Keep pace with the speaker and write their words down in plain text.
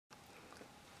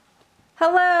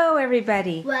Hello,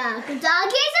 everybody. Welcome to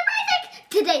Luggage.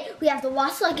 Today we have the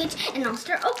wash luggage, and I'll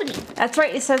start opening. That's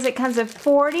right. It says it comes with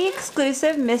 40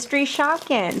 exclusive mystery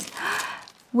Shopkins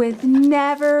with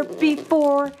never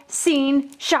before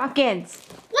seen Shopkins.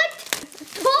 What?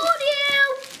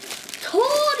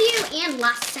 Told you, and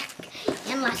last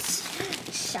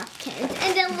Shopkins.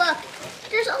 And then look,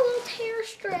 there's a little tear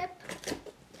strip.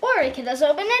 Or we can just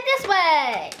open it this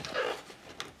way.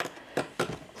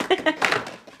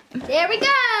 There we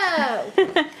go.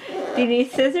 Do you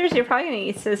need scissors? You're probably going to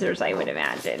need scissors, I would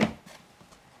imagine.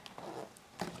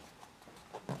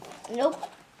 Nope.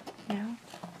 No?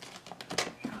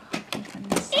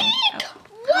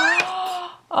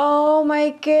 What? Oh my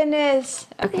goodness.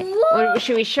 Okay. Look.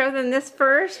 Should we show them this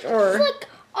first or? Look.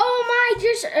 Oh my,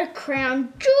 there's a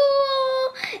crown jewel.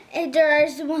 And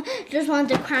there's one of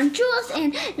the crown jewels,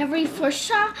 and never before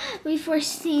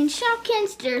seen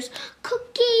Shopkins. There's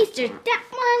cookies. There's that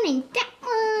one and that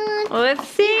one. Well, let's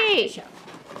see. Yeah,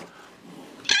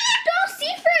 don't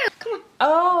see fruit. Come on.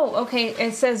 Oh, okay.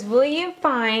 It says, will you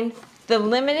find the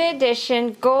limited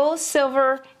edition gold,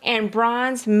 silver, and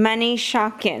bronze money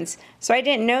Shopkins? So I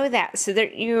didn't know that. So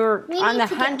that you're on the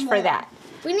hunt for that.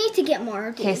 We need to get more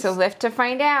of these. Okay, so lift to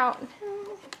find out.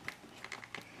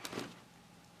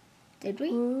 Did we?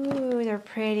 Ooh, they're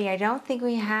pretty. I don't think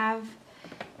we have.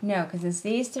 No, because it's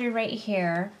these three right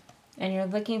here. And you're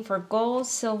looking for gold,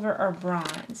 silver, or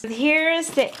bronze. Here's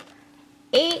the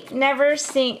 8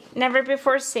 never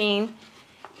before seen.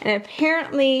 And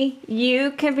apparently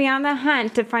you can be on the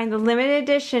hunt to find the limited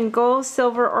edition gold,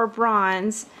 silver, or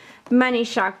bronze money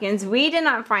Shopkins. We did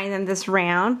not find them this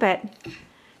round, but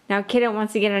now Kiddo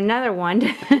wants to get another one.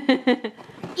 Even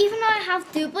though I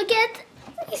have duplicates,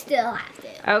 we still have to.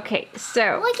 Okay,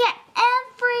 so look at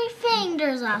everything.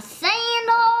 There's a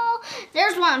sandal.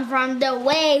 There's one from the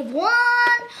wave 1,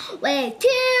 wave 2,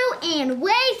 and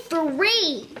wave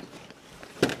 3.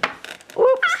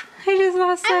 Whoops, I just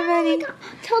lost so many.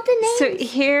 Tell the names. So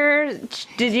here,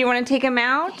 did you want to take them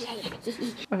out? Yeah.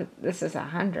 Oh, this is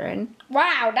 100.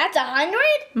 Wow, that's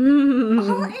 100?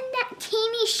 All in that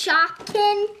teeny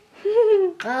Shopkin.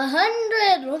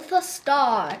 100 with a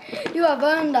star. You have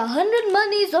earned 100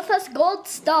 monies with a gold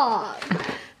star.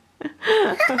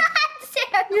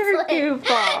 Seriously. You're a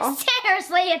goofball.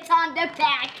 Seriously, it's on the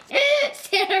back.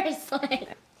 Seriously.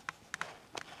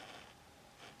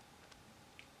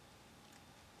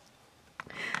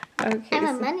 Okay, I'm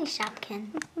a money Shopkin.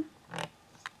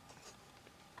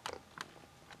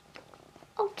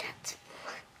 Oh, that's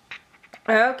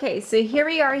okay, so here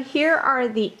we are. Here are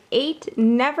the 8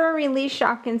 never released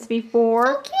Shopkins before.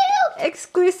 so cute.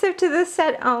 Exclusive to this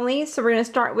set only. So we're going to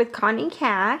start with Connie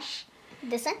Cash.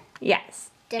 This one? Yes.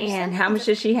 And how much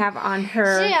does she have on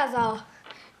her? She has $100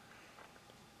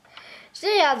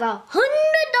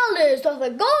 with a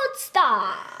gold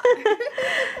star. And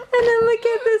then look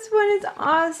at this one. It's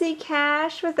Aussie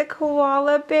Cash with a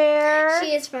koala bear.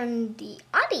 She is from the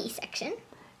Audi section.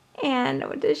 And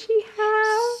what does she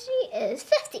have? She is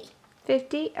 50.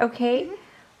 50, okay.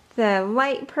 The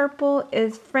light purple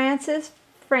is Frances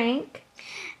Frank.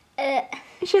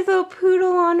 She has a little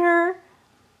poodle on her.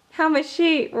 How much is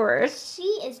she worth? She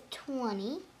is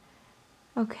 20.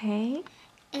 Okay.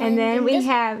 And then we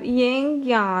have Ying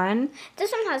Yan.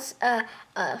 This one has a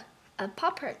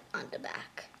paw print on the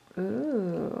back.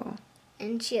 Ooh.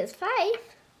 And she is 5.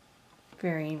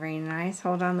 Very, very nice.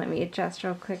 Hold on, let me adjust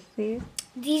real quick, please.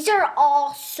 These are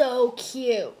all so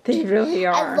cute. They really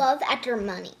are. I love at their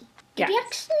money. Did you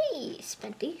Yes. actually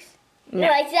spend these? No.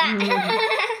 Like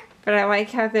that. But I like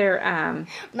how they're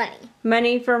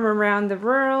money from around the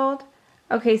world.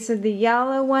 Okay, so the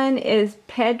yellow one is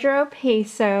Pedro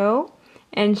Peso.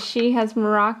 And she has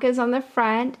maracas on the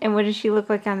front. And what does she look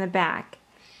like on the back?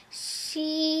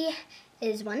 She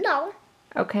is $1.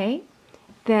 Okay.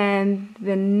 Then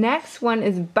the next one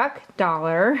is Buck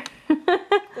Dollar.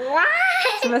 What?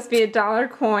 This must be a dollar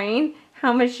coin.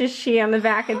 How much is she on the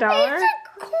back? $1? It's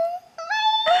a coin.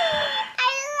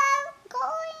 I love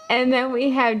coins. And then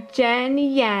we have Jen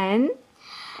Yen.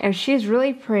 And she's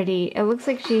really pretty. It looks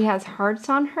like she has hearts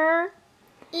on her.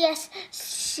 Yes,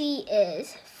 she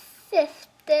is 50.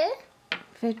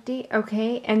 50,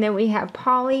 okay. And then we have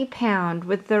Polly Pound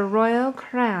with the royal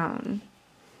crown.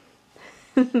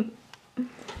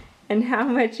 And how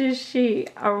much is she?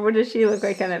 Or what does she look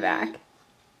like on the back?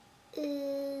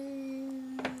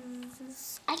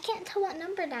 I can't tell what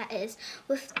number that is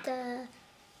with the,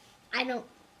 I don't.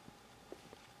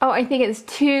 Oh, I think it's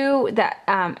 2, that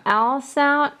L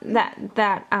sound, that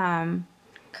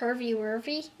Curvy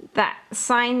Wurvy? that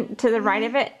sign to the right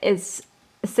of it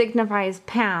signifies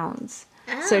pounds.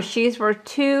 Oh. So she's worth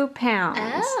 2 pounds.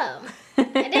 Oh.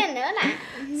 I didn't know that.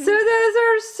 So those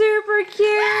are super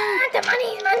cute. The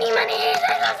money. I love the money. I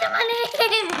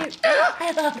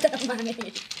love the money.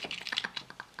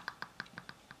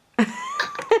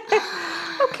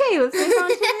 Okay, let's move on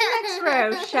to the next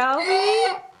row, shall we?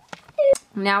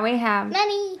 Now we have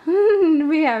Money.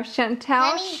 we have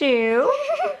Chantel's shoe.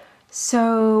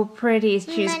 So pretty.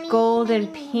 She's gold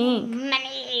and pink.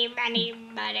 Money.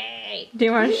 Do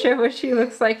you want to show what she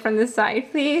looks like from the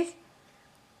side, please?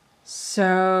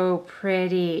 So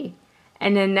pretty.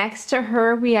 And then next to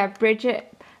her, we have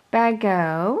Bridget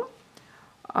Bardot.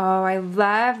 Oh, I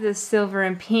love the silver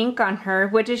and pink on her.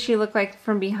 What does she look like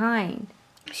from behind?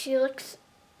 She looks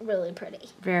really pretty.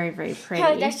 Very, very pretty.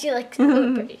 Oh, that she looks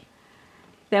really pretty.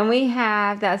 Then we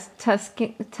have that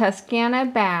Toscana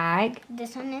bag.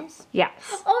 This one is? Yes.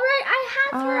 All right, I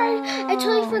have her. I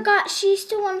totally forgot. She's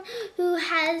the one who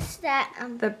has that.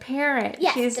 The parrot.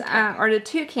 Yes, She's the parrot. or the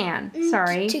toucan.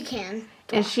 Sorry. Toucan.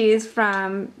 And she's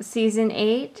from season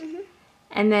 8.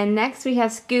 And then next we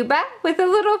have Scuba with a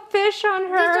little fish on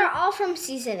her. These are all from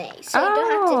season 8, so you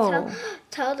don't have to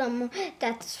tell them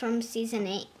that's from season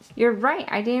 8. You're right.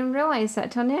 I didn't realize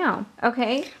that till now.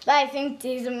 Okay. But I think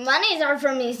these monies are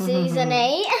from season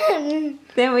 8.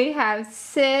 Then we have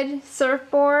Sid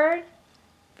surfboard.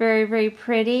 Very, very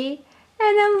pretty.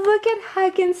 And then look at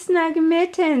Hug and Snug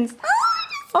mittens.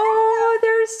 Oh,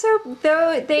 they're so,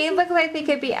 they look like they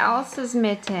could be Elsa's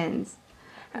mittens.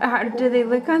 How do they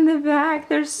look on the back?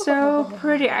 They're so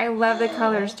pretty. I love the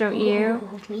colors, don't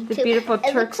you? The beautiful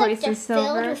turquoise and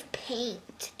silver. It looks like they're filled with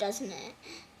paint, doesn't it?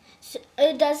 So,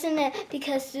 doesn't it?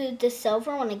 Because the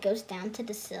silver, when it goes down to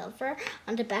the silver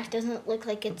on the back, doesn't look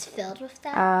like it's filled with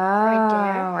that.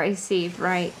 Oh, right I see.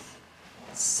 Right.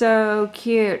 So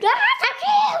cute. there. Ah, so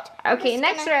cute! Okay,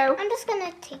 next row. I'm just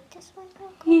gonna take this one.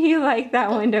 You like that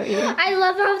one, don't you? I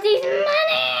love all these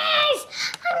monies.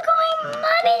 I'm going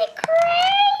money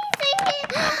crazy.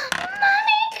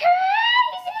 Money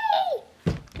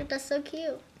crazy. That's so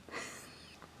cute.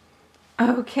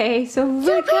 Okay, so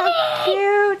look how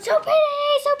cute. So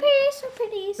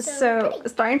pretty. So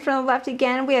starting from the left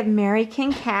again, we have Mary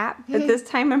King Cap, but this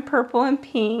time in purple and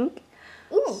pink.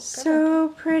 Ooh, So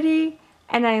pretty.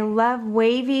 And I love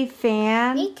Wavy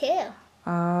Fan. me too.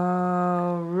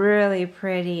 Oh, really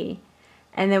pretty.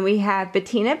 And then we have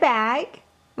Bettina Bag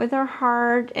with her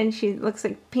heart, and she looks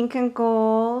like pink and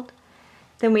gold.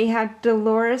 Then we have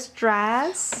Dolores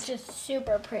Dress. Just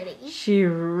super pretty. She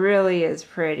really is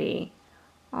pretty.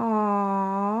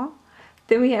 Aww.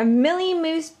 Then we have Millie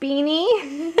Moose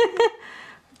Beanie.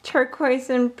 Turquoise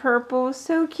and purple.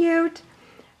 So cute.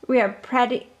 We have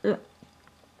Pretty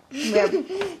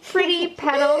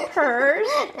Petal Purse.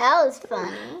 That was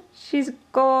funny. She's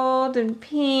gold and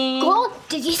pink. Gold?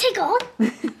 Did you say gold?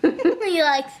 You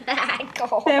like that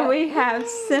gold? Then we have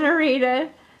Cinerita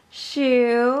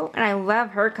Shoe. And I love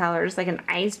her colors, like an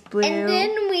ice blue. And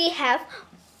then we have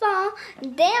Fall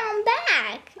Down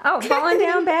Back. Oh, Falling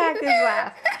Down Back is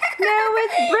last. No,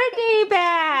 it's Brittany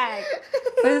Bag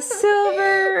with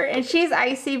silver, and she's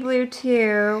icy blue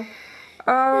too.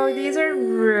 Oh, these are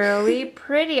really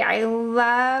pretty. I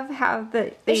love how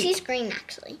She's green,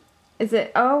 actually. Is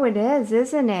it? Oh, it is,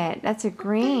 isn't it? That's a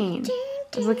green. I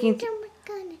was looking.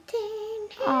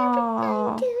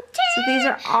 Oh, so these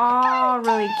are all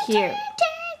really cute.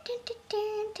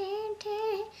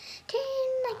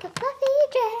 Like a fluffy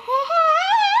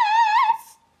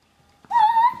dress.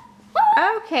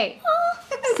 Okay,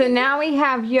 so now we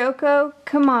have Yoko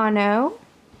Kamano.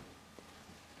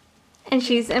 And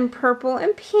she's in purple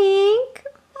and pink.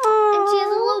 Aww. And she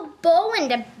has a little bow in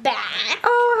the back.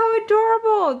 Oh, how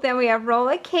adorable. Then we have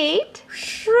Rolla Kate.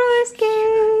 Roller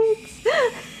skates.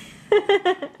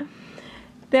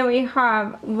 Then we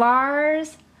have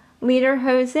Lars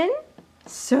Lederhosen.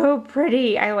 So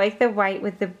pretty. I like the white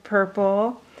with the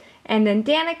purple. And then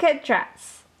Danica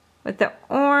Dress with the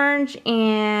orange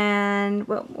and,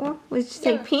 what would you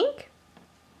say, pink?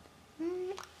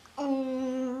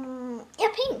 Yeah,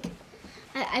 pink.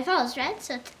 I thought it was red,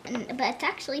 but it's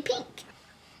actually pink.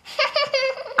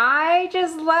 I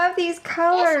just love these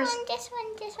colors. This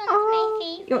one's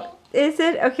my favorite. Is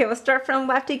it? Okay, we'll start from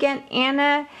left again.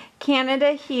 Anna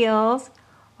Canada Heels.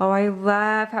 Oh, I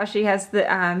love how she has the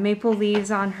maple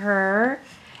leaves on her.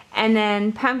 And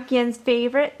then Pumpkin's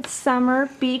favorite, Summer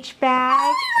Beach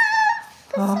Bag.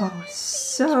 Oh,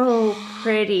 so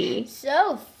pretty.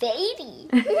 So fadey.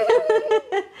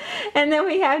 And then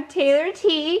we have Taylor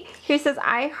T, who says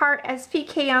I heart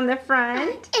SPK on the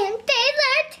front. And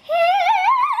Taylor T.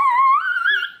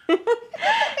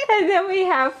 And then we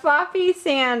have Floppy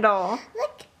Sandal.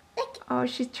 Look. Oh,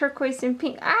 she's turquoise and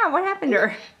pink. Ah, what happened to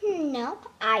her? No,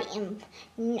 I am.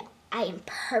 No. I am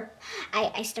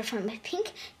I start from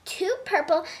pink to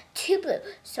purple to blue.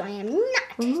 So I am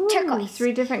not turquoise.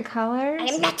 3 different colors? I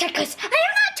am not turquoise. I am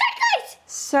not turquoise.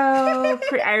 So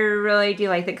pretty. I really do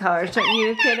like the colors, don't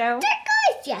you, kiddo?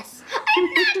 Turquoise, yes. I'm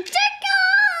not turquoise.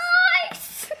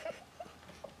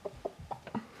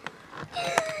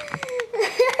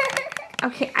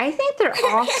 Okay, I think they're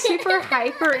all super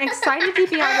hyper excited to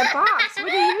be out of the box. What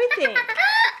do you think?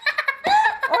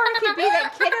 Or it could be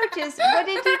that kiddo just, what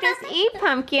did you just eat,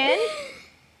 Pumpkin?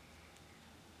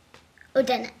 Oh,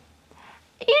 didn't.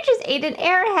 You just ate an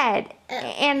airhead.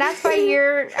 And that's why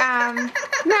your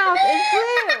mouth is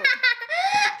blue.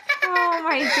 Oh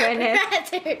my goodness.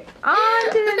 On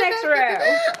to the next row.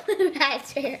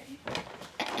 That's her.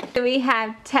 So we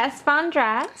have Tess Von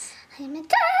Dress. I'm a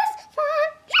Tess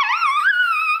Von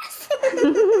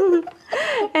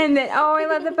And then, oh, I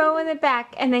love the bow in the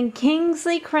back. And then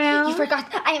Kingsley Crown. You forgot.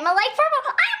 I am a light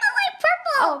purple. I am a light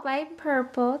purple. Oh, light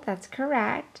purple. That's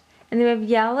correct. And then we have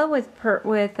yellow with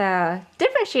a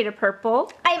different shade of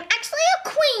purple. I am actually a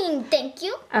queen. Thank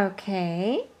you.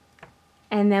 Okay.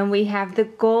 And then we have the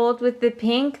gold with the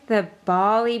pink, the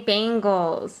Bali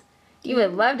bangles. You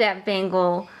would love to have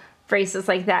bangle bracelets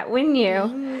like that, wouldn't you?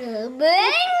 Bangle.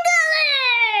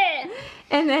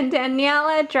 And then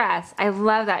Daniela dress. I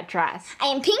love that dress. I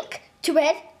am pink to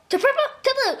red to purple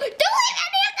to blue. Don't leave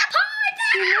any of the parts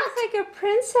She out. looks like a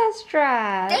princess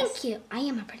dress. Thank you. I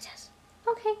am a princess.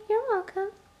 Okay, you're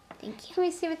welcome. Thank you. Can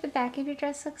we see what the back of your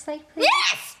dress looks like, please?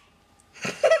 Yes.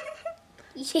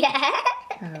 Yeah.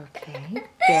 Okay,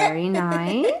 very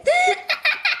nice.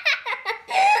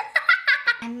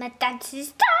 I'm a dancing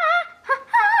star.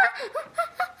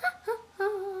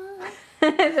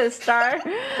 The star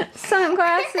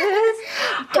sunglasses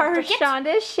are forget.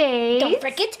 Shonda's shades. Don't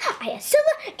forget, I am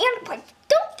silver and white.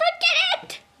 Don't forget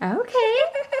it. Okay.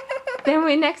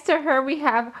 Then next to her we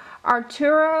have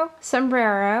Arturo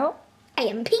sombrero. I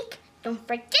am pink. Don't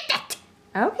forget it.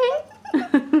 Okay.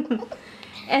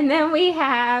 And then we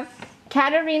have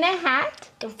Katarina hat.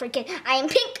 Don't forget, I am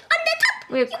pink on the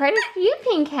top. We have quite a few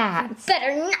pink hats.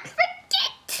 Better not forget.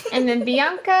 And then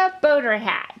Bianca boater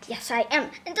hat. Yes, I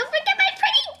am. And don't forget my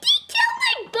pretty detail,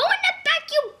 my bow in the back.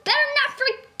 You better not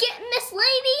forget, Miss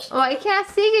Lady. Well, I can't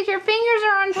see because your fingers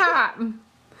are on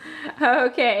top.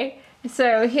 Okay.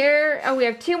 So here, oh, we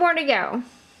have 2 more to go.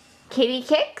 Katie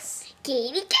Kicks.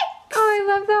 Katie Kicks. Oh, I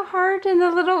love the heart and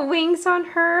the little wings on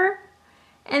her.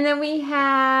 And then we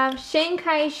have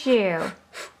Shanghai Shoe.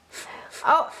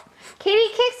 Oh, Katie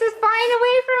Kicks is flying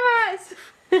away from us.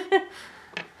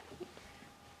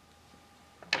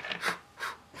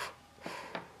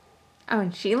 Oh,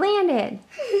 and she landed.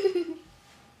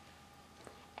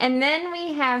 And then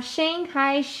we have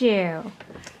Shanghai Shoe.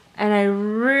 And I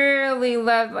really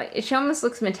love, like, she almost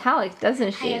looks metallic,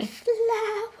 doesn't she? I have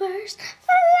flowers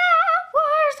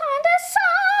on the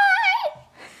side.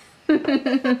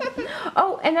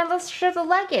 Oh, and then let's show the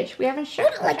luggage. We haven't shown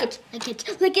Oh, luggage. This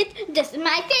is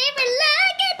my favorite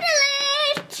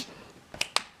luggage.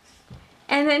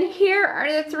 And then here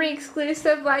are the 3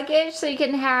 exclusive luggage, so you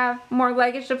can have more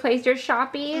luggage to place your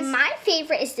shoppies. My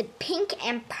favorite is the pink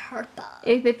and purple.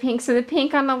 The pink, so the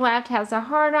pink on the left has a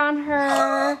heart on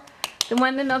her. The one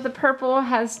in the middle, the purple,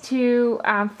 has 2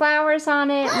 flowers on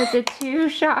it with the 2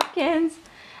 Shopkins.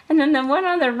 And then the one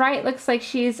on the right looks like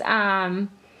she's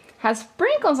has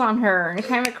sprinkles on her and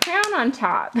kind of a crown on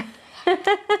top.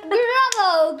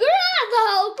 Bravo,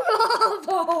 bravo,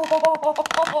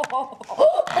 bravo.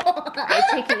 I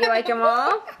take it you like them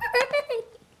all?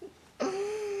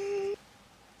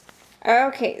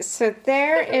 Okay, so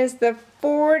there is the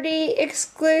 40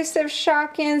 exclusive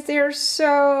Shopkins. They're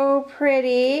so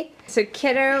pretty. So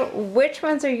kiddo, which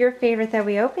ones are your favorite that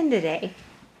we opened today?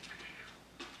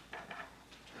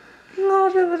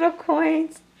 Oh, the little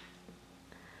coins.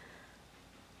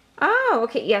 Oh,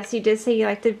 okay. Yes, you did say you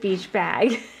liked the beach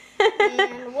bag.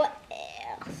 And what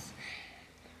else?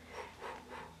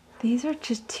 These are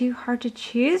just too hard to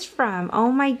choose from.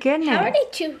 Oh my goodness. How are they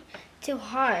too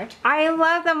hard? I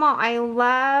love them all. I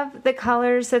love the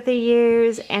colors that they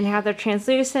use and how they're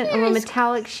translucent, a little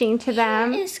metallic sheen to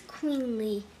them. Here is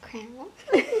Queenly Crown.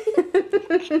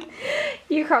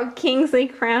 You call Kingsley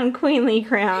Crown Queenly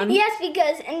Crown. Yes,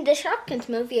 because in the Shopkins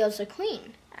movie, I was a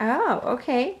queen. Oh,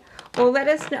 okay. Well, let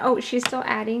us know. Oh, she's still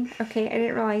adding. Okay, I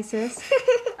didn't realize this.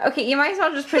 Okay, you might as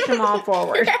well just push them all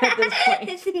forward at this point.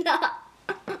 It's not.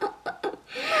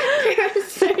 There's a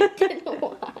certain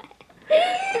one.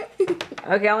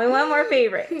 Okay, only one more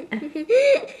favorite.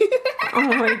 Oh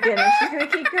my goodness, she's gonna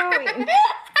keep going.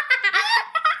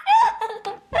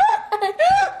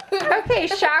 Okay,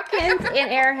 Shopkins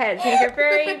and Airheads. These are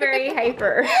very, very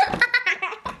hyper.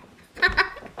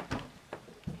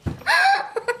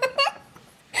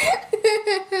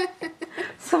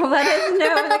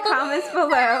 know in the comments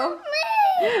below.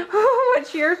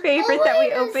 What's your favorite that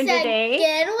we opened today?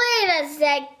 Wait a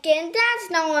second. That's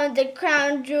not one of the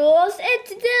crown jewels. It's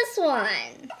this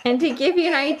one. And to give you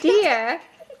an idea,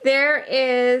 there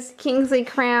is Kingsley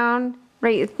crown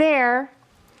right there.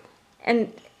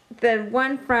 And the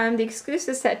one from the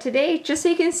exclusive set today, just so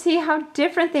you can see how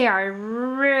different they are. I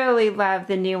really love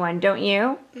the new one, don't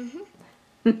you?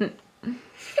 Mm-hmm.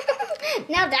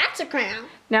 Now that's a crown.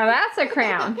 Now that's a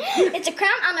crown. It's a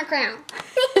crown on a crown.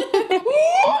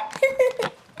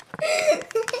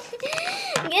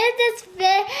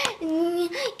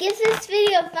 Give this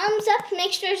video a thumbs up.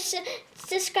 Make sure to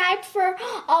subscribe for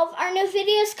all of our new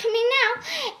videos coming out.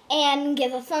 And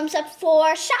give a thumbs up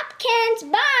for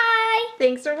Shopkins. Bye.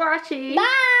 Thanks for watching.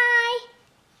 Bye.